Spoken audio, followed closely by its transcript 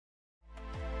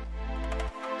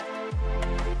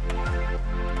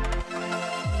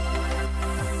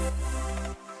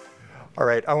All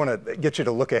right, I want to get you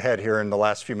to look ahead here in the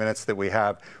last few minutes that we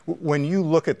have. When you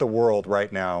look at the world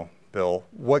right now, Bill,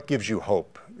 what gives you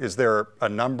hope? Is there a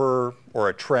number or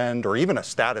a trend or even a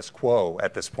status quo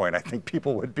at this point I think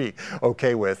people would be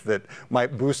okay with that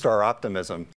might boost our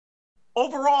optimism?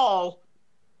 Overall,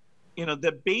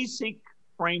 the basic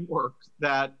framework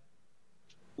that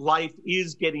life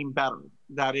is getting better.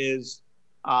 That is,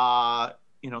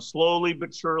 slowly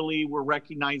but surely we're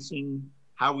recognizing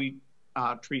how we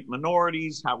treat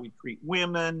minorities, how we treat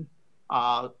women,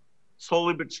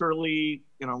 slowly but surely,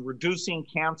 reducing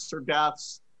cancer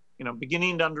deaths,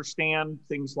 beginning to understand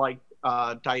things like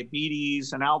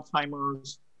diabetes and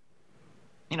Alzheimer's.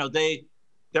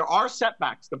 There are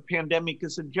setbacks. The pandemic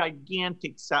is a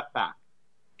gigantic setback,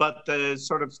 but the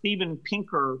sort of Steven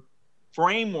Pinker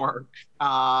framework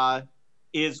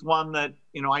is one that,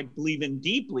 I believe in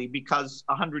deeply, because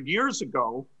 100 years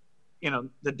ago,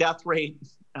 the death rate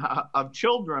of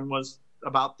children was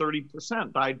about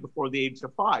 30% died before the age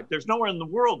of 5. There's nowhere in the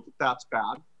world that's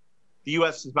bad. The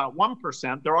US is about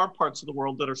 1%. There are parts of the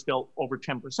world that are still over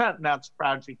 10%, and that's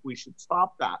tragic. We should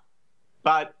stop that.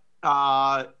 But,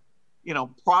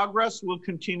 progress will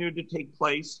continue to take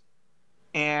place.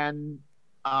 And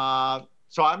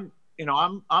so I'm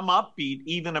upbeat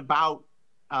even about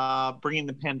bringing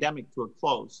the pandemic to a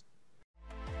close.